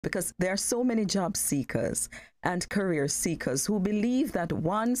because there are so many job seekers and career seekers who believe that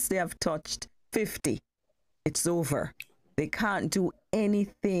once they have touched 50, it's over. They can't do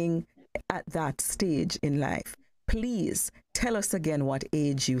anything at that stage in life. Please tell us again what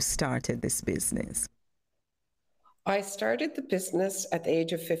age you started this business. I started the business at the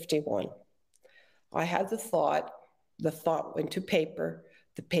age of 51. I had the thought went to paper,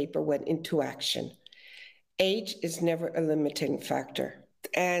 the paper went into action. Age is never a limiting factor.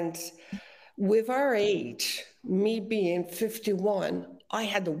 And with our age, me being 51, I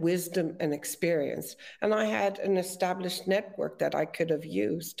had the wisdom and experience, and I had an established network that I could have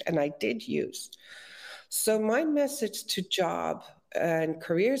used, and I did use. So, my message to job and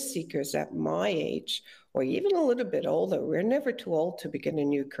career seekers at my age, or even a little bit older, we're never too old to begin a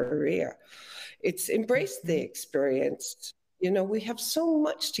new career. It's embrace the Mhm. experience. You know, we have so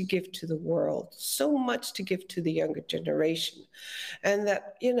much to give to the world, so much to give to the younger generation. And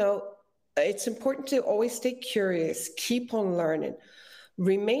that, it's important to always stay curious, keep on learning,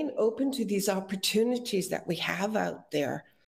 remain open to these opportunities that we have out there.